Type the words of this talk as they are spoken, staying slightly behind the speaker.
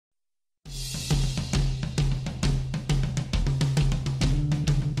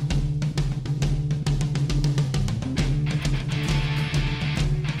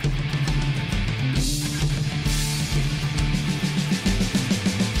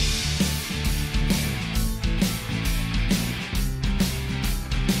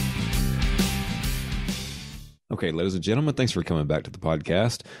Okay, ladies and gentlemen, thanks for coming back to the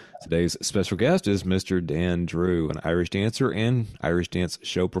podcast. Today's special guest is Mr. Dan Drew, an Irish dancer and Irish dance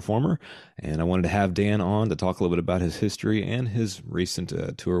show performer. And I wanted to have Dan on to talk a little bit about his history and his recent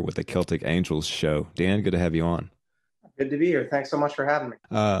tour with the Celtic Angels show. Dan, good to have you on. Good to be here. Thanks so much for having me.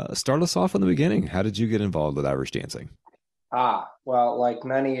 Start us off in the beginning. How did you get involved with Irish dancing? Well, like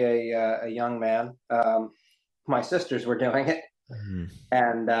many a young man, my sisters were doing it,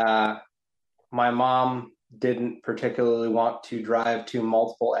 and my mom didn't particularly want to drive to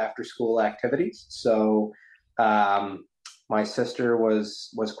multiple after-school activities, so my sister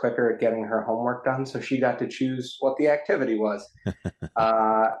was quicker at getting her homework done, so she got to choose what the activity was.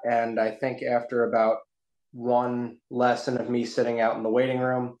 And I think after about one lesson of me sitting out in the waiting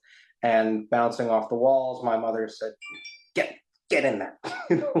room and bouncing off the walls, my mother said, get in there.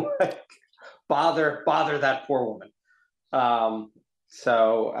 Like, bother that poor woman.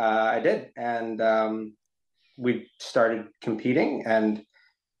 So I did, and we started competing. And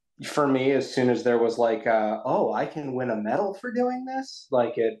for me, as soon as there was like, I can win a medal for doing this,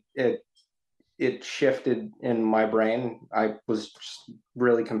 like it shifted in my brain. I was just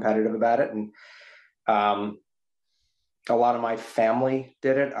really competitive about it, and a lot of my family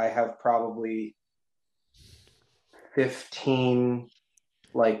did it. I have probably 15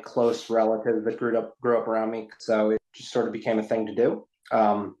 like close relatives that grew up around me, so it just sort of became a thing to do.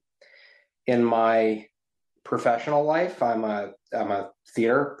 In my professional life, I'm a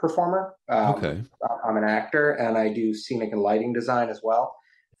theater performer. Okay. I'm an actor, and I do scenic and lighting design as well.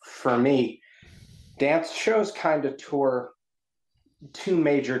 For me, dance shows kind of tour two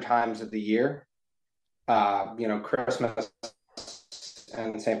major times of the year. Christmas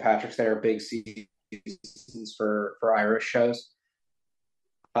and St. Patrick's Day are big seasons for Irish shows.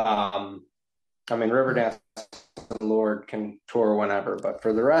 Riverdance and Lord can tour whenever, but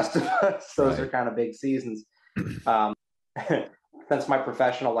for the rest of us, those are kind of big seasons. Since my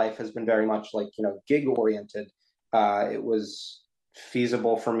professional life has been very much like, gig oriented, it was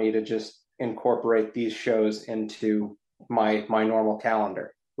feasible for me to just incorporate these shows into my normal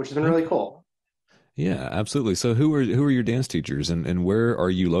calendar, which has been really cool. Yeah, absolutely. So who are your dance teachers, and where are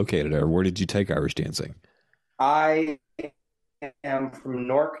you located, or where did you take Irish dancing? I am from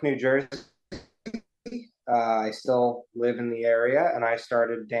Newark, New Jersey. I still live in the area, and I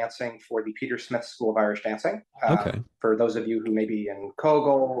started dancing for the Peter Smith School of Irish Dancing. Okay. For those of you who may be in Kogel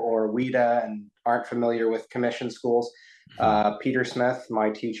or WIDA and aren't familiar with commission schools, Peter Smith,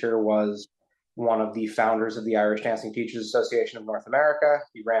 my teacher, was one of the founders of the Irish Dancing Teachers Association of North America.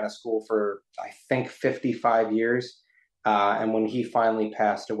 He ran a school for, I think, 55 years. And when he finally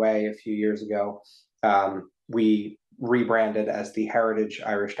passed away a few years ago, we rebranded as the Heritage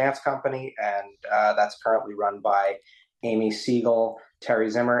Irish Dance Company, and that's currently run by Amy Siegel,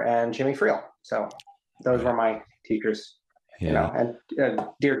 Terry Zimmer, and Jimmy Friel. So those were my teachers, and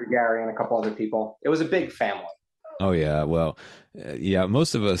Deirdre Gary and a couple other people. It was a big family. Oh, yeah. Well,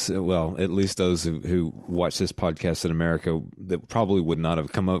 most of us, at least those who watch this podcast in America, that probably would not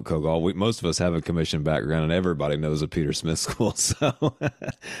have come up Kogel. Most of us have a commission background, and everybody knows a Peter Smith School. So,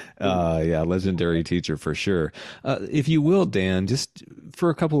 legendary teacher for sure. If you will, Dan, just for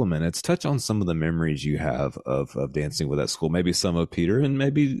a couple of minutes, touch on some of the memories you have of dancing with that school, maybe some of Peter and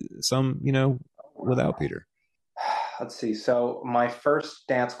maybe some, without Peter. Let's see. So my first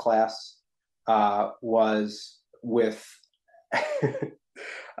dance class was with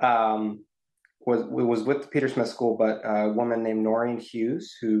was with the Peter Smith School, but a woman named Noreen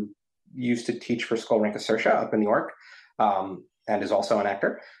Hughes, who used to teach for Skull-Rinka Saoirse up in New York, and is also an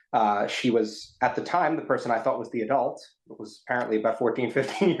actor. She was, at the time, the person I thought was the adult. It was apparently about 14,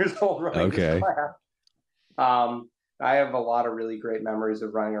 15 years old running this class. I have a lot of really great memories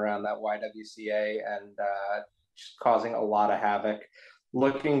of running around that YWCA and just causing a lot of havoc.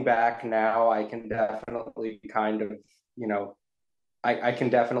 Looking back now, I can definitely I can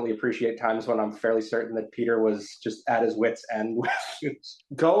definitely appreciate times when I'm fairly certain that Peter was just at his wit's end.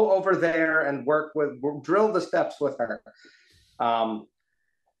 Go over there and drill the steps with her.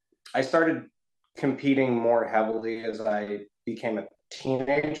 I started competing more heavily as I became a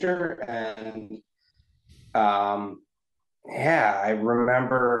teenager, and I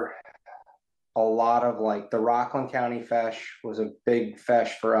remember a lot of like the Rockland County Fesh was a big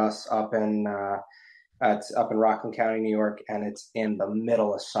fesh for us up in Rockland County, New York, and it's in the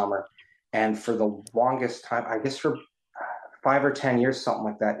middle of summer. And for the longest time, I guess for 5 or 10 years, something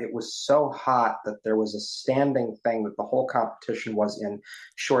like that, it was so hot that there was a standing thing that the whole competition was in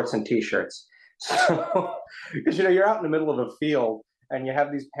shorts and t-shirts. So, because you're out in the middle of a field and you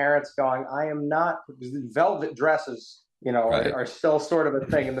have these parents going, I am not, velvet dresses, right, are still sort of a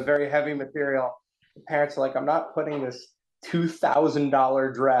thing, and the very heavy material. the parents are like, I'm not putting this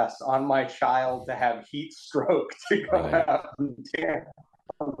 $2,000 dress on my child to have heat stroke to go out and dance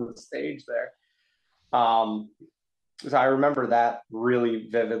on the stage there. So I remember that really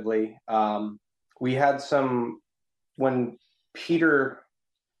vividly. We had when Peter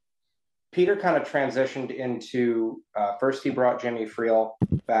kind of transitioned into, first he brought Jimmy Friel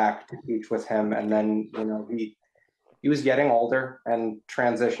back to teach with him, and then he was getting older and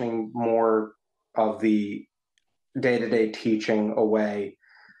transitioning more of the day-to-day teaching away.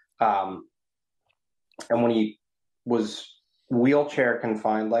 And when he was wheelchair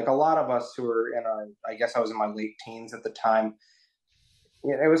confined, like a lot of us who were I guess I was in my late teens at the time,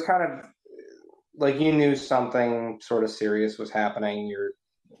 it was kind of like you knew something sort of serious was happening. You're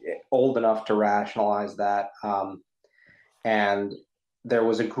old enough to rationalize that. And there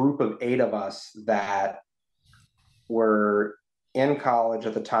was a group of 8 of us that were in college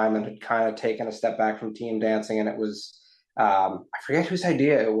at the time and had kind of taken a step back from team dancing. And it was, I forget whose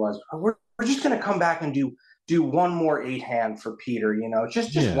idea it was. We're just going to come back and do one more 8-hand for Peter,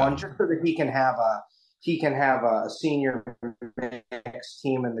 just one, just so that he can have a senior mixed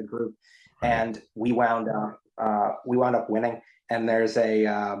team in the group. And we wound up winning. And there's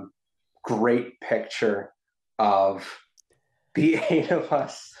a great picture of the 8 of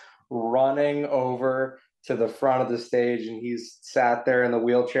us running over to the front of the stage, and he's sat there in the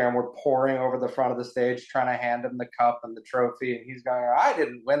wheelchair, and we're pouring over the front of the stage trying to hand him the cup and the trophy, and he's going, I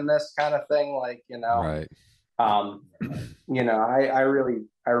didn't win this, kind of thing, like, Right. I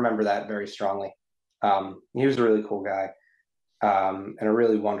remember that very strongly. He was a really cool guy, and a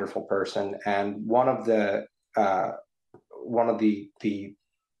really wonderful person. And one of the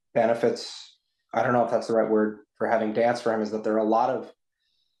benefits, I don't know if that's the right word for having danced for him, is that there are a lot of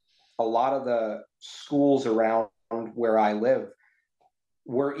the schools around where I live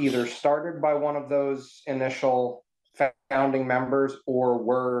were either started by one of those initial founding members or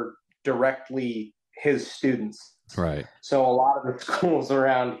were directly his students. Right. So a lot of the schools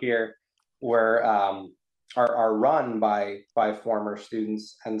around here were are run by former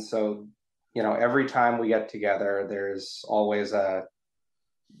students, and so every time we get together, there's always a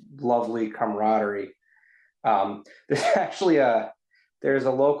lovely camaraderie. There's actually there's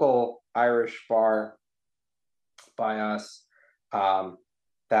a local Irish bar by us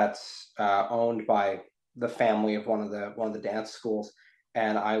that's owned by the family of one of the dance schools,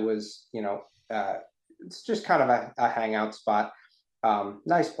 and I was it's just kind of a hangout spot,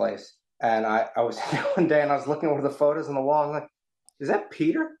 nice place. And I was one day and I was looking over the photos on the wall. I'm like, is that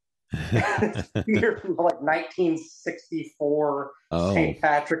Peter? It's Peter from like 1964 St.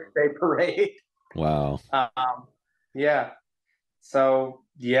 Patrick's Day parade. Wow. Yeah. So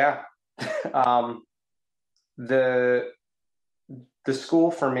yeah, the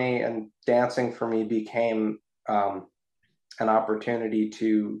school for me and dancing for me became an opportunity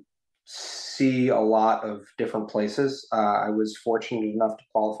to see a lot of different places. I was fortunate enough to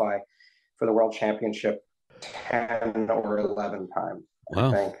qualify for the World Championship 10 or 11 times,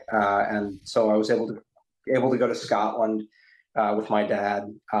 I think. And so I was able to go to Scotland with my dad,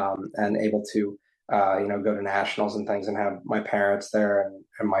 and able to go to nationals and things, and have my parents there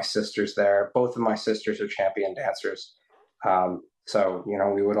and my sisters there. Both of my sisters are champion dancers. So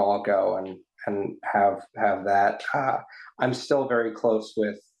we would all go and have that. I'm still very close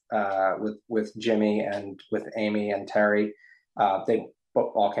with Jimmy and with Amy and Terry. They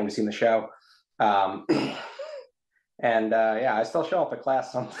all came to see the show. And I still show up at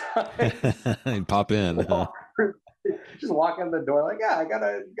class sometimes. And pop in. Just walk in the door like, I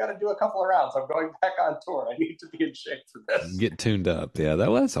gotta do a couple of rounds. I'm going back on tour. I need to be in shape for this. Get tuned up. Yeah,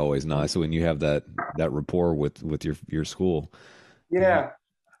 that's always nice when you have that rapport with your school. Yeah.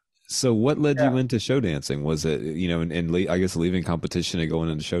 So what led you into show dancing? Was it, and I guess leaving competition and going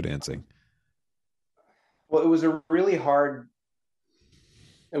into show dancing? Well, it was a really hard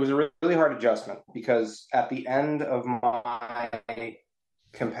adjustment, because at the end of my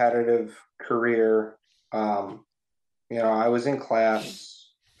competitive career, I was in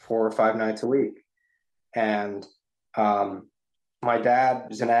class 4 or 5 nights a week, and my dad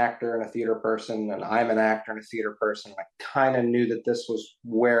is an actor and a theater person, and I'm an actor and a theater person. I kind of knew that this was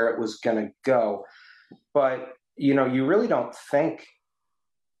where it was going to go. But, you really don't think,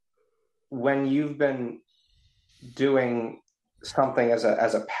 when you've been doing something as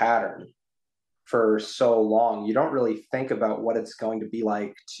a pattern for so long, you don't really think about what it's going to be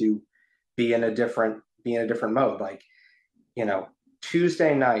like to be in a different mode. Like,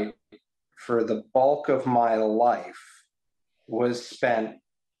 Tuesday night for the bulk of my life was spent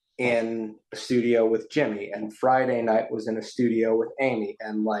in a studio with Jimmy, and Friday night was in a studio with Amy.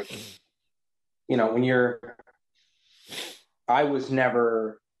 And like, when I was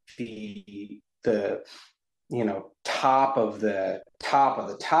never the top of the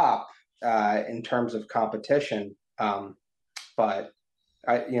top in terms of competition. But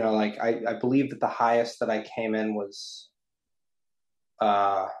I believe that the highest that I came in was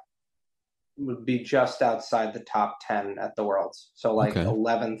would be just outside the top 10 at the Worlds. So like Okay.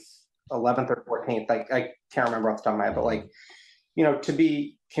 11th or 14th. Like I can't remember off the top of my head, but like, to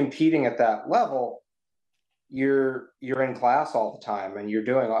be competing at that level, you're in class all the time and you're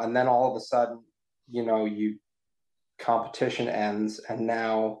doing, and then all of a sudden, you competition ends and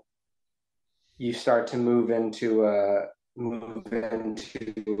now you start to move into a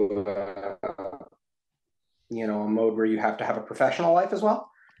a mode where you have to have a professional life as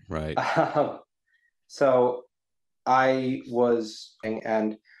well. Right. So I was,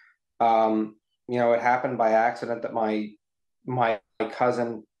 and it happened by accident that my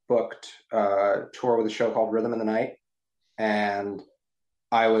cousin booked a tour with a show called Rhythm in the Night, and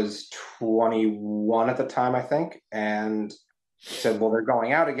I was 21 at the time, I think, and said, "Well, they're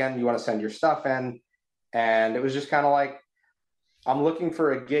going out again. You want to send your stuff in?" And it was just kind of like, I'm looking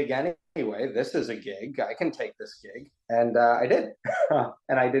for a gig anyway. This is a gig. I can take this gig, and I did,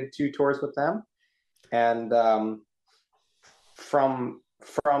 and I did 2 tours with them, and from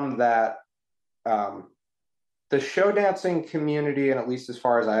that, the show dancing community, and at least as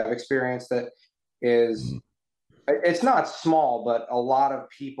far as I've experienced it, is it's not small, but a lot of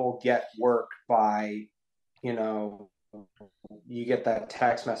people get work by, you get that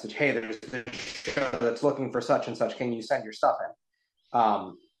text message, "Hey, there's this show that's looking for such and such. Can you send your stuff in?"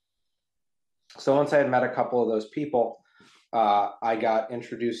 So once I had met a couple of those people, I got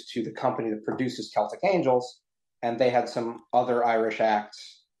introduced to the company that produces Celtic Angels, and they had some other Irish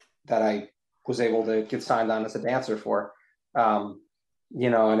acts that I was able to get signed on as a dancer for. And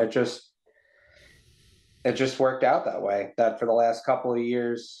it just worked out that way. That for the last couple of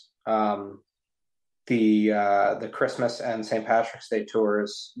years, the Christmas and St. Patrick's Day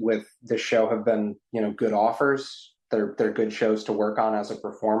tours with this show have been, good offers. They're good shows to work on as a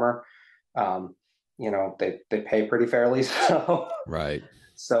performer. They pay pretty fairly, so Right.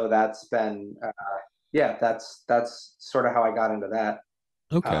 so that's been that's sort of how I got into that.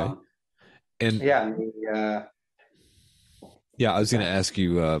 Okay. And Yeah, yeah, I was going to ask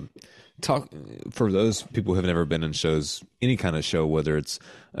you, talk for those people who have never been in shows, any kind of show, whether it's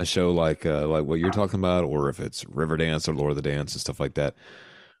a show like what you're talking about, or if it's Riverdance or Lord of the Dance and stuff like that.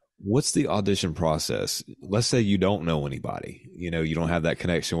 What's the audition process? Let's say you don't know anybody, you don't have that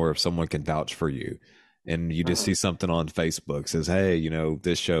connection where if someone can vouch for you, and you just see something on Facebook says, "Hey,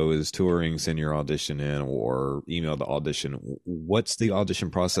 this show is touring, send your audition in," or email the audition. What's the audition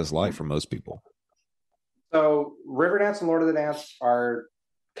process like for most people? So Riverdance and Lord of the Dance are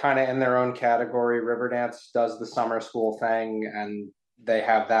kind of in their own category. Riverdance does the summer school thing, and they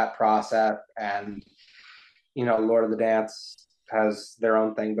have that process, and Lord of the Dance has their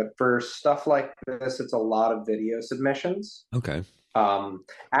own thing. But for stuff like this, it's a lot of video submissions. Okay.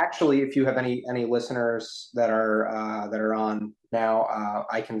 Actually, if you have any listeners that are on now,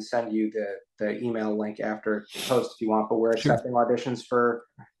 I can send you the email link after the post if you want. But we're Sure. accepting auditions for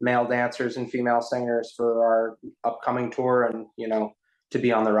male dancers and female singers for our upcoming tour, and to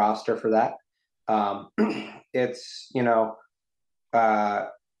be on the roster for that. It's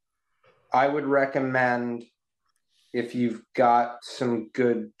I would recommend, if you've got some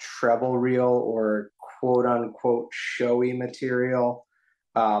good treble reel or quote unquote showy material,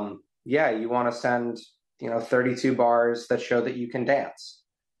 you want to send 32 bars that show that you can dance.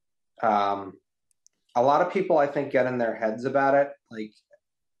 A lot of people, I think, get in their heads about it,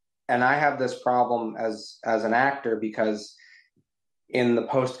 and I have this problem as an actor, because in the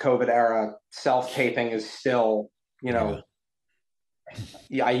post-COVID era, self-taping is still, I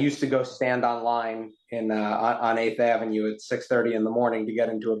used to go stand online on 8th Avenue at 6:30 in the morning to get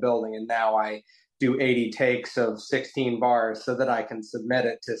into a building, and now I do 80 takes of 16 bars so that I can submit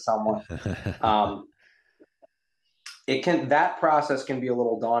it to someone. That process can be a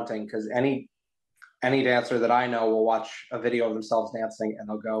little daunting, because any dancer that I know will watch a video of themselves dancing and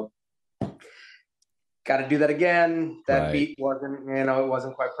they'll go, "Got to do that again. That Right. beat wasn't, it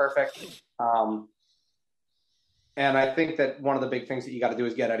wasn't quite perfect." And I think that one of the big things that you got to do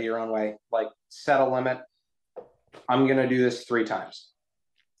is get out of your own way. Like, set a limit. I'm going to do this 3 times,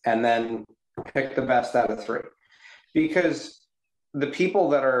 and then pick the best out of 3. Because the people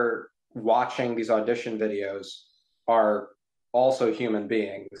that are watching these audition videos are also human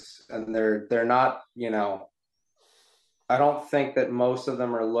beings, and they're not, I don't think that most of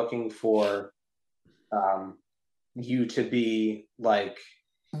them are looking for you to be like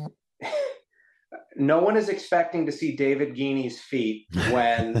no one is expecting to see David Geeney's feet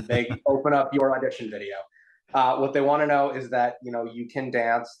when they open up your audition video. What they want to know is that, you can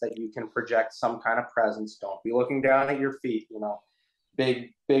dance, that you can project some kind of presence. Don't be looking down at your feet,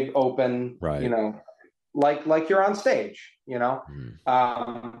 big open, right. Like you're on stage, and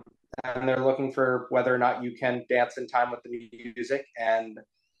they're looking for whether or not you can dance in time with the music. And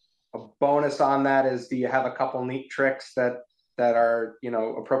a bonus on that is, do you have a couple neat tricks that are,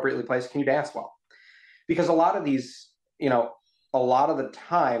 appropriately placed? Can you dance well? Because a lot of these, a lot of the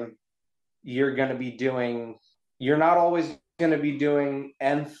time you're not always going to be doing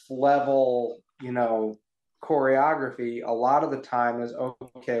nth level, choreography. A lot of the time is,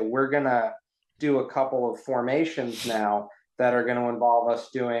 okay, we're going to do a couple of formations now that are going to involve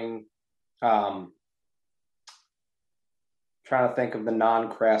us doing, trying to think of the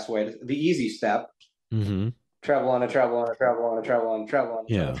non-crass way, the easy step. Mm-hmm. Treble and a treble and a treble and a treble and a treble and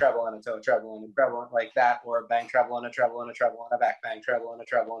a treble and a treble and a treble, like that, or a bang treble and a treble and a treble and a back bang treble and a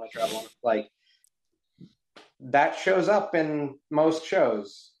treble and a treble, like that shows up in most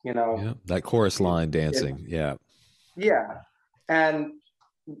shows, Yeah, that chorus line dancing. Yeah. And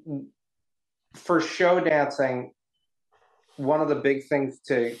for show dancing, one of the big things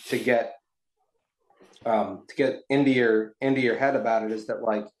to get into your head about it is that,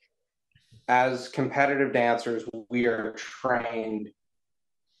 like, as competitive dancers, we are trained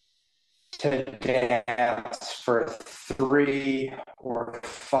to dance for 3 or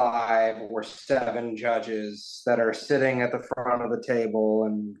 5 or 7 judges that are sitting at the front of the table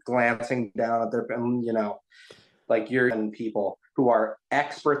and glancing down at their, like, you're people who are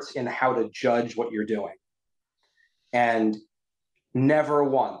experts in how to judge what you're doing. And never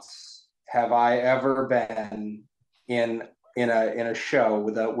once have I ever been in a show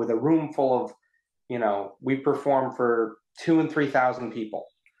with a room full of, we perform for 2,000 and 3,000 people.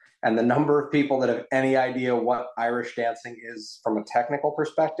 And the number of people that have any idea what Irish dancing is from a technical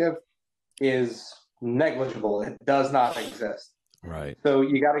perspective is negligible. It does not exist. Right. So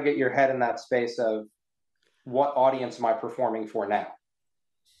you got to get your head in that space of, what audience am I performing for now?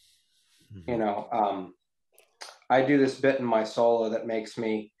 Mm-hmm. I do this bit in my solo that makes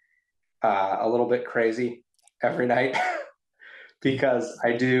me a little bit crazy every night because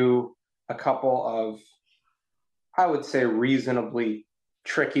I do a couple of, I would say, reasonably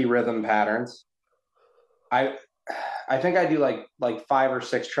tricky rhythm patterns. I think I do like 5 or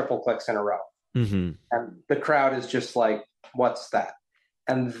 6 triple clicks in a row. Mm-hmm. And the crowd is just like, what's that?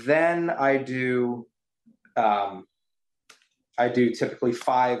 And then I do typically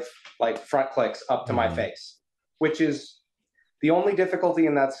 5 like front clicks up to my face, which is the only difficulty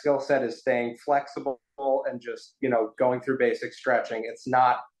in that skill set is staying flexible and just, going through basic stretching. It's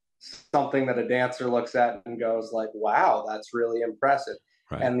not something that a dancer looks at and goes like, wow, that's really impressive.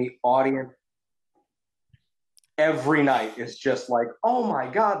 Right. And the audience every night is just like, oh my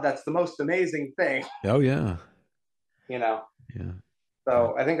God, that's the most amazing thing. Oh yeah. Yeah.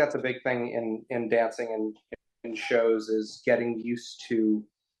 So I think that's a big thing in dancing and in shows is getting used to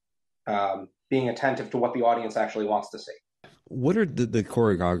being attentive to what the audience actually wants to see. What are the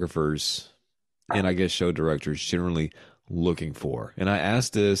choreographers and I guess show directors generally looking for? And I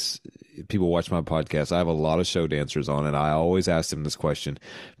asked this, people watch my podcast. I have a lot of show dancers on, and I always ask them this question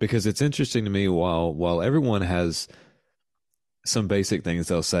because it's interesting to me. While everyone has some basic things,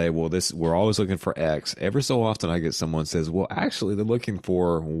 they'll say, well, we're always looking for X. Every so often I get someone says, well, actually they're looking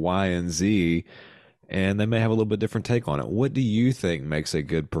for Y and Z, and they may have a little bit different take on it. What do you think makes a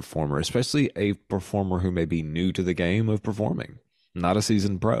good performer, especially a performer who may be new to the game of performing, not a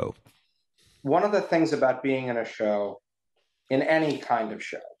seasoned pro? One of the things about being in a show, in any kind of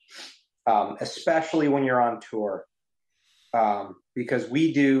show, especially when you're on tour, because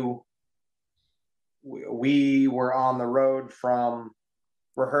we were on the road from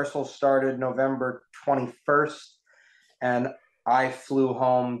rehearsals started November 21st, and I flew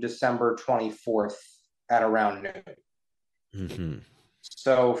home December 24th at around noon. Mm-hmm.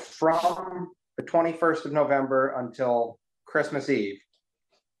 So from the 21st of November until Christmas Eve,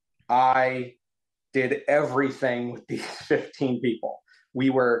 I did everything with these 15 people. We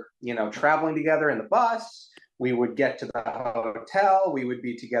were, traveling together in the bus. We would get to the hotel. We would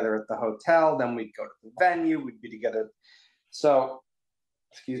be together at the hotel. Then we'd go to the venue. We'd be together. So,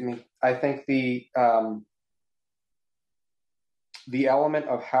 excuse me. I think the element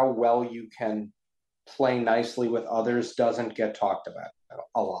of how well you can play nicely with others doesn't get talked about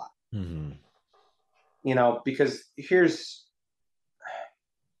a lot. Mm-hmm. Because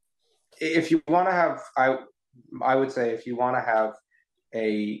if you want to have, I would say if you want to have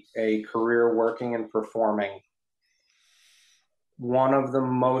a career working and performing, one of the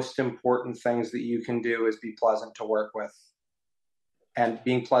most important things that you can do is be pleasant to work with. And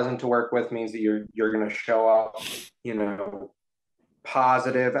being pleasant to work with means that you're going to show up,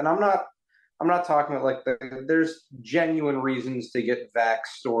 positive. And I'm not talking about there's genuine reasons to get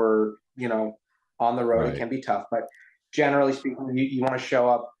vexed or, on the road. Right. It can be tough, but generally speaking, you want to show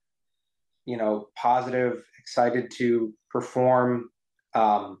up, positive, excited to perform,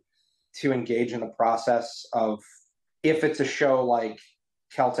 to engage in the process of, if it's a show like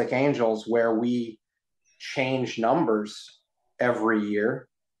Celtic Angels where we change numbers every year,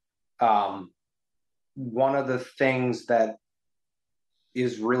 one of the things that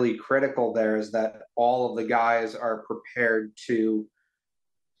is really critical there is that all of the guys are prepared to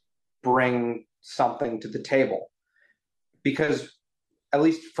bring something to the table. Because at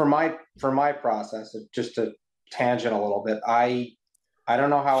least for my process, just to tangent a little bit, I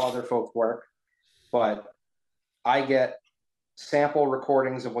don't know how other folks work, but I get sample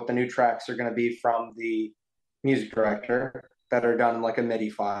recordings of what the new tracks are going to be from the music director that are done in like a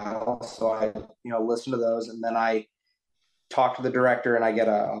MIDI file. So I, listen to those, and then I talk to the director, and I get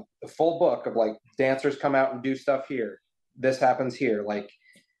a full book of like, dancers come out and do stuff here. This happens here.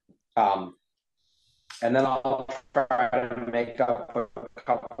 And then I'll try to make up a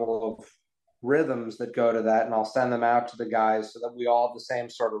couple of rhythms that go to that, and I'll send them out to the guys so that we all have the same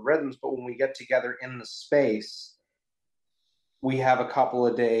sort of rhythms. But when we get together in the space, we have a couple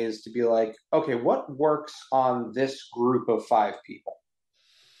of days to be like, okay, what works on this group of 5 people?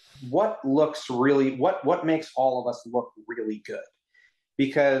 What makes all of us look really good?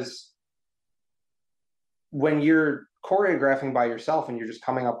 Because when you're choreographing by yourself and you're just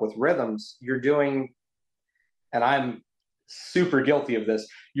coming up with rhythms, you're doing, and I'm super guilty of this,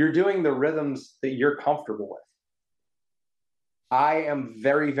 you're doing the rhythms that you're comfortable with. I am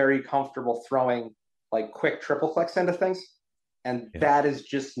very, very comfortable throwing like quick triple clicks into things. And that is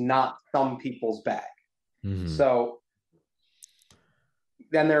just not some people's bag. Mm-hmm. So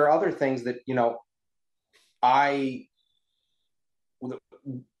then there are other things that,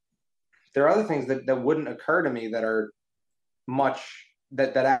 there are other things that wouldn't occur to me that are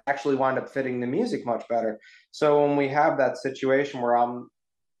that actually wind up fitting the music much better. So when we have that situation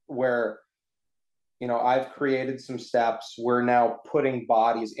where I've created some steps, we're now putting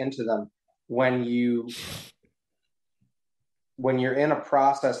bodies into them. When you're in a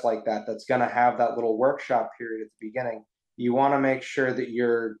process like that, that's going to have that little workshop period at the beginning, you want to make sure that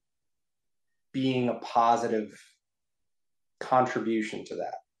you're being a positive contribution to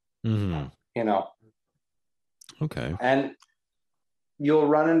that. Mm-hmm. Okay. And you'll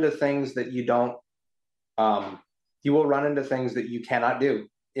run into things that you will run into things that you cannot do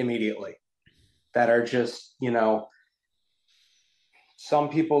immediately that are just, some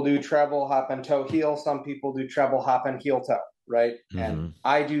people do treble, hop, and toe, heel. Some people do treble, hop, and heel, toe. Right. Mm-hmm. And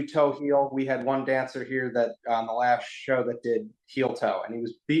I do toe, heel. We had one dancer here that on the last show that did heel, toe, and he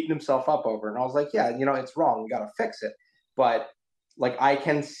was beating himself up over it. And I was like, yeah, it's wrong. We got to fix it. But like, I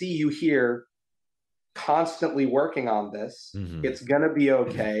can see you here constantly working on this. Mm-hmm. It's going to be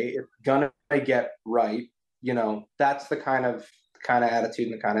okay. It's going to get right. That's the kind of attitude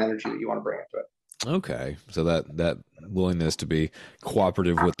and the kind of energy that you want to bring into it. Okay. So that willingness to be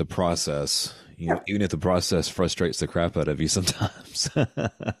cooperative with the process, even if the process frustrates the crap out of you sometimes.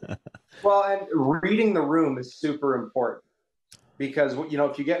 Well, and reading the room is super important because,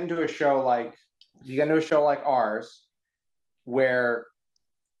 if you get into a show like ours, where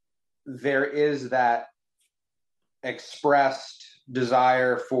there is that expressed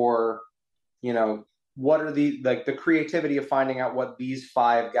desire for, what are the creativity of finding out what these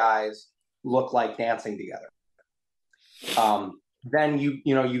 5 guys look like dancing together. Then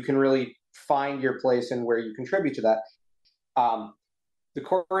you can really find your place in where you contribute to that. The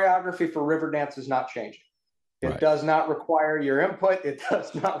choreography for Riverdance is not changing. It does not require your input. It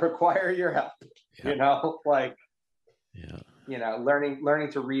does not require your help. Yeah.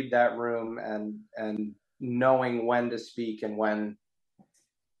 Learning to read that room and knowing when to speak and when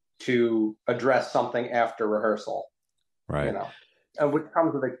to address something after rehearsal. Right. And which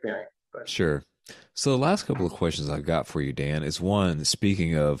comes with experience. But. Sure. So the last couple of questions I've got for you, Dan, is one,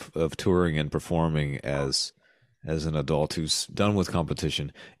 speaking of touring and performing as an adult who's done with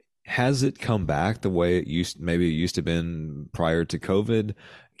competition, has it come back the way it used to been prior to COVID?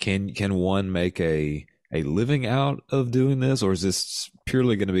 Can one make a living out of doing this, or is this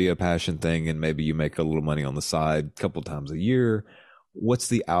purely going to be a passion thing and maybe you make a little money on the side a couple times a year? What's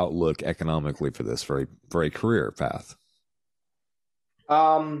the outlook economically for this for a career path?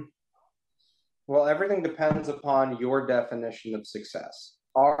 Well, everything depends upon your definition of success.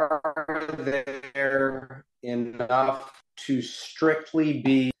 Are there enough to strictly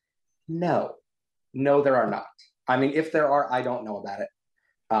be? No, no, there are not. I mean, if there are, I don't know about it.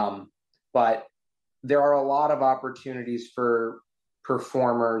 But there are a lot of opportunities for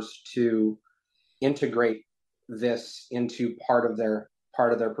performers to integrate this into part of their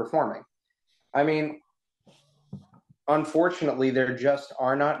performing. I mean, unfortunately, there just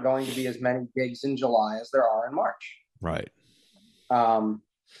are not going to be as many gigs in July as there are in March. Right. Um,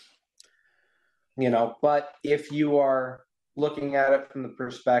 but if you are looking at it from the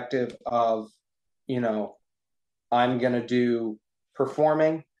perspective of, you know, I'm going to do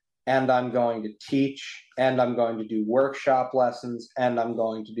performing and I'm going to teach and I'm going to do workshop lessons and I'm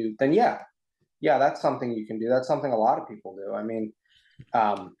going to do, then yeah, that's something you can do. That's something a lot of people do. I mean,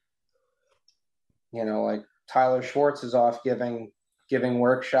 um, like Tyler Schwartz is off giving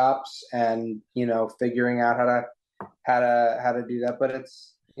workshops and figuring out how to do that. But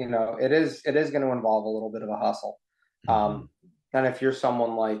it's it is going to involve a little bit of a hustle. And if you're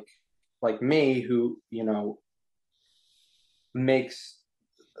someone like me who makes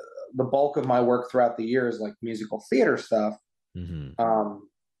the bulk of my work throughout the year is like musical theater stuff.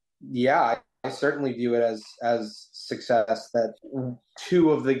 Yeah, I certainly view it as success that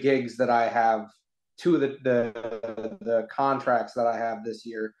two of the gigs that I have, two of the contracts that I have this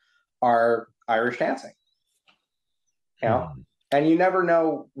year are Irish dancing. And you never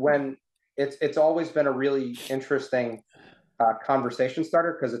know when it's always been a really interesting conversation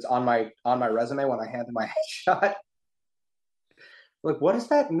starter because it's on my resume when I hand in my headshot. Like, what does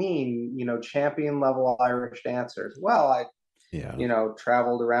that mean? Champion level Irish dancers. Well, I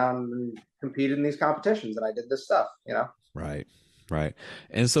traveled around and competed in these competitions and I did this stuff, Right.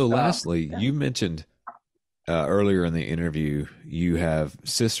 And so lastly, you mentioned earlier in the interview, you have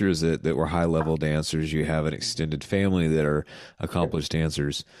sisters that were high level dancers. You have an extended family that are accomplished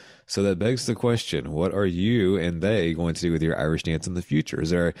dancers. So that begs the question, what are you and they going to do with your Irish dance in the future? Is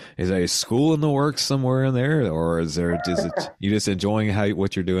there a school in the works somewhere in there, or is you just enjoying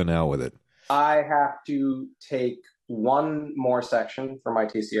what you're doing now with it? I have to take one more section for my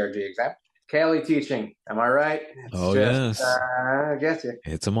TCRG exam. Ceilidh teaching, am I right? Yes. I guess you.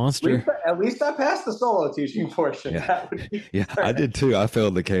 It's a monster. At least I passed the solo teaching portion. Yeah, I did too. I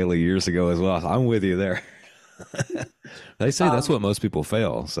failed the Ceilidh years ago as well. I'm with you there. They say that's what most people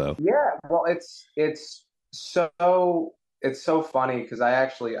fail. So yeah, well, it's so funny because I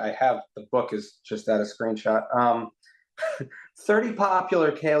have the book is just at a screenshot. 30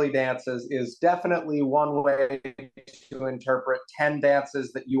 popular Ceilidh dances is definitely one way to interpret 10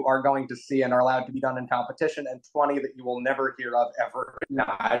 dances that you are going to see and are allowed to be done in competition, and 20 that you will never hear of ever.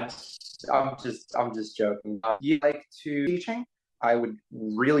 Nah, I'm just joking. You like to teaching? I would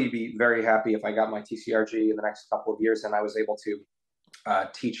really be very happy if I got my TCRG in the next couple of years and I was able to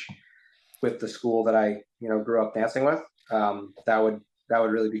teach with the school that I grew up dancing with. That would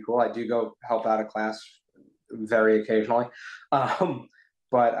really be cool. I do go help out a class very occasionally,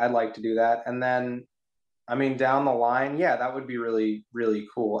 but I'd like to do that. And then, I mean, down the line, yeah, that would be really, really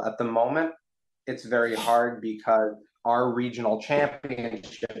cool. At the moment, it's very hard because our regional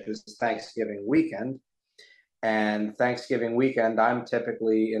championship is Thanksgiving weekend. And Thanksgiving weekend, I'm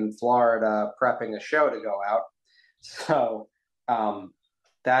typically in Florida prepping a show to go out. So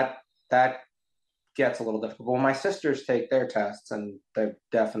that gets a little difficult. Well, my sisters take their tests, and they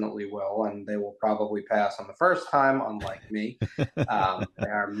definitely will, and they will probably pass on the first time, unlike me. They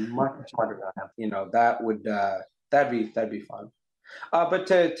are much smarter than him. That'd be fun. But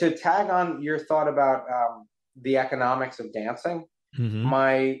to tag on your thought about the economics of dancing,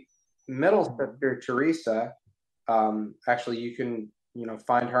 my middle sister Teresa, actually, you can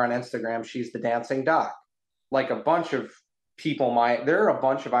find her on Instagram. She's the dancing doc. Like a bunch of people there are a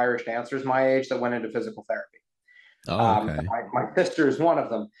bunch of Irish dancers my age that went into physical therapy. Okay. My sister is one of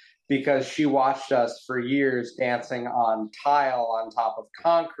them because she watched us for years dancing on tile on top of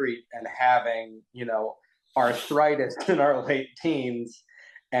concrete and having arthritis in our late teens,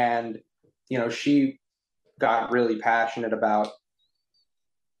 and she got really passionate about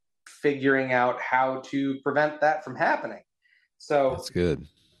figuring out how to prevent that from happening. So that's good.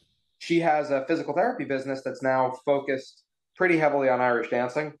 She has a physical therapy business that's now focused pretty heavily on Irish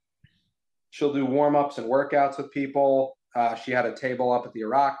dancing. She'll do warm-ups and workouts with people. She had a table up at the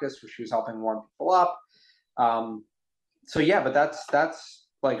Oireachtas where she was helping warm people up. So yeah, but that's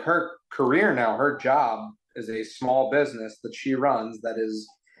like her career now. Her job is a small business that she runs that is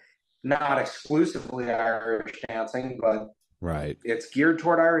not exclusively Irish dancing, but right, it's geared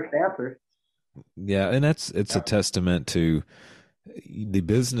toward Irish dancers. Yeah, and it's a testament to the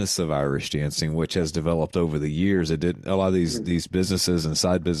business of Irish dancing, which has developed over the years. It did a lot of these businesses and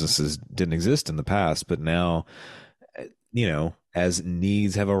side businesses didn't exist in the past, but now, as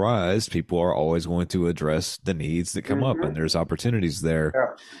needs have arisen, people are always going to address the needs that come up, and there's opportunities there.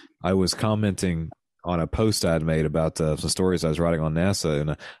 Yeah. I was commenting on a post I had made about some stories I was writing on NASA,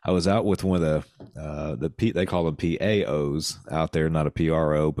 and I was out with one of they call them PAOs out there, not a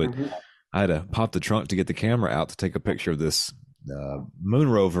PRO, but I had to pop the trunk to get the camera out to take a picture of this moon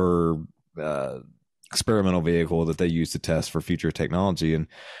rover experimental vehicle that they use to test for future technology, and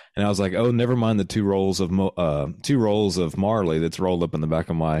I was like, oh, never mind the two rolls of Marley that's rolled up in the back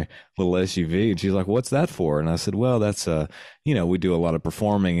of my little SUV. And she's like, what's that for? And I said, well, that's we do a lot of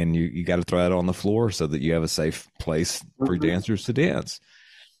performing, and you got to throw that on the floor so that you have a safe place for dancers to dance.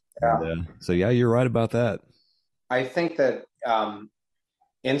 Yeah. And, so yeah, you're right about that. I think that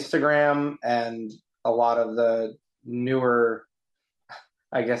Instagram and a lot of the newer,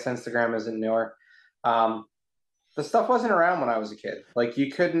 I guess Instagram isn't newer. The stuff wasn't around when I was a kid. Like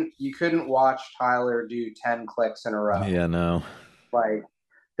you couldn't watch Tyler do 10 clicks in a row. Yeah, no. Like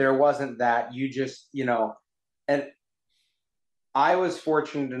there wasn't that. You just, and I was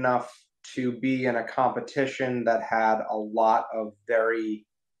fortunate enough to be in a competition that had a lot of very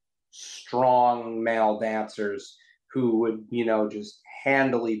strong male dancers who would, just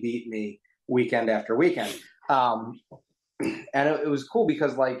handily beat me weekend after weekend. And it was cool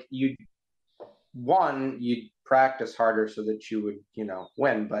because like you'd practice harder so that you would,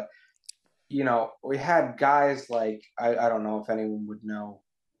 win. But, we had guys like, I don't know if anyone would know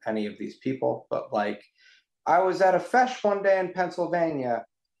any of these people, but like I was at a fesh one day in Pennsylvania,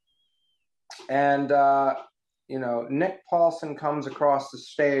 and, Nick Paulson comes across the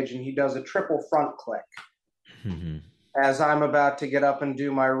stage and he does a triple front click as I'm about to get up and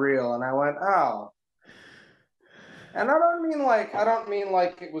do my reel. And I went, oh. And I don't mean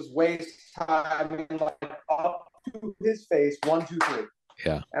like it was waste time. I mean like up to his face, 1, 2, 3.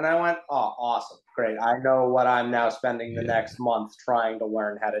 Yeah. And I went, oh, awesome, great. I know what I'm now spending the next month trying to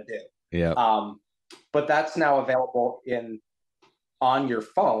learn how to do. Yeah. But that's now available on your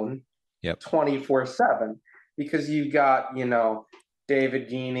phone, 24/7, because you've got David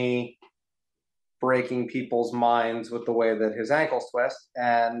Geeney breaking people's minds with the way that his ankles twist,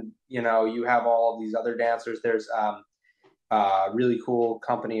 and you have all of these other dancers. There's a really cool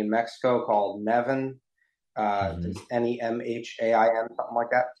company in Mexico called Nevin, It's NEMHAIN, something like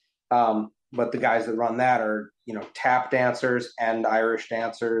that. But the guys that run that are tap dancers and Irish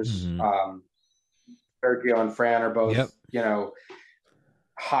dancers. Sergio and Fran are both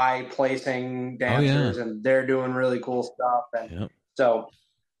high placing dancers, and they're doing really cool stuff. And so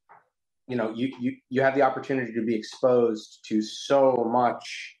you have the opportunity to be exposed to so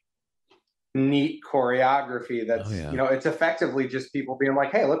much neat choreography that's it's effectively just people being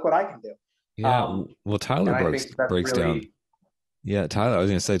like, hey, look what I can do. Well, Tyler breaks down. Yeah, Tyler, I was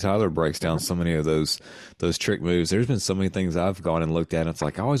going to say Tyler breaks down so many of those trick moves. There's been so many things I've gone and looked at, and it's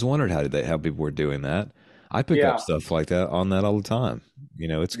like I always wondered how people were doing that. I pick up stuff like that on that all the time.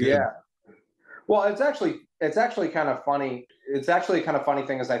 It's good. Yeah. Well, it's actually kind of funny. It's actually a kind of funny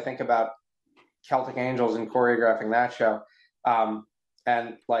thing as I think about Celtic Angels and choreographing that show,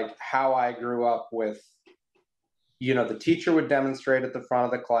 and like how I grew up with, the teacher would demonstrate at the front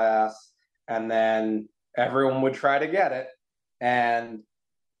of the class, and then everyone would try to get it. And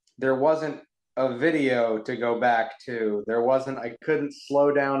there wasn't a video to go back to. I couldn't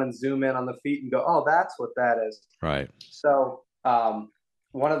slow down and zoom in on the feet and go, oh, that's what that is. Right. So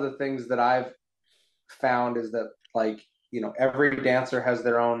one of the things that I've found is that, like, every dancer has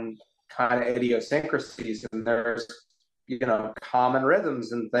their own kind of idiosyncrasies, and there's, common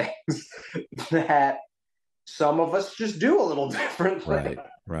rhythms and things that some of us just do a little differently.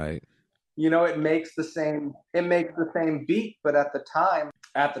 Right. It makes the same beat, but at the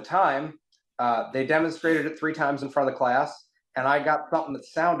time, they demonstrated it 3 times in front of the class, and I got something that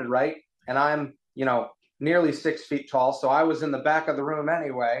sounded right. And I'm, nearly 6 feet tall, so I was in the back of the room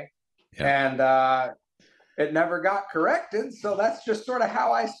anyway, and it never got corrected. So that's just sort of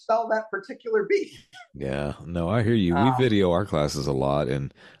how I spell that particular beat. Yeah, no, I hear you. We video our classes a lot,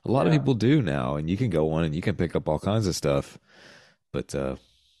 and a lot of people do now, and you can go on and you can pick up all kinds of stuff. But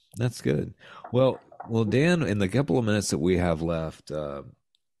that's good. Well, Dan, in the couple of minutes that we have left,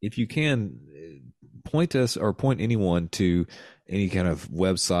 if you can point us or point anyone to any kind of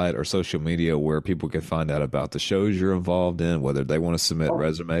website or social media where people can find out about the shows you're involved in, whether they want to submit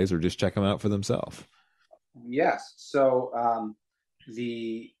resumes or just check them out for themselves. Yes. So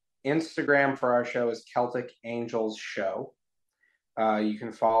the Instagram for our show is Celtic Angels Show. You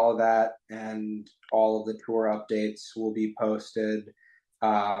can follow that, and all of the tour updates will be posted,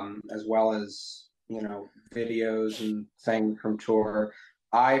 as well as, videos and things from tour.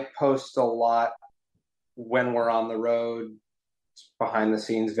 I post a lot when we're on the road, behind the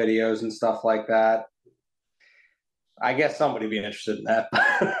scenes videos and stuff like that. I guess somebody would be interested in that.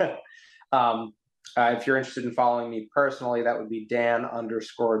 If you're interested in following me personally, that would be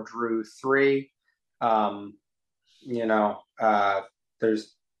Dan_Drew3. Um,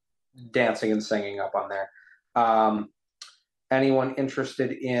 there's dancing and singing up on there. Anyone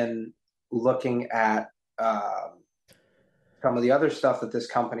interested in looking at some of the other stuff that this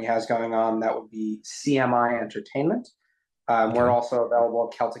company has going on, that would be CMI Entertainment. Okay. We're also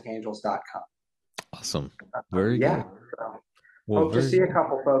available at CelticAngels.com. Awesome. Very good. Well, hope to see a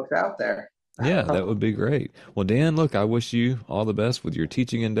couple folks out there. Yeah, that would be great. Well, Dan, look, I wish you all the best with your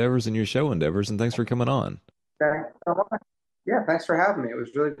teaching endeavors and your show endeavors, and thanks for coming on. Thanks so much. Yeah, thanks for having me. It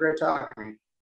was really great talking.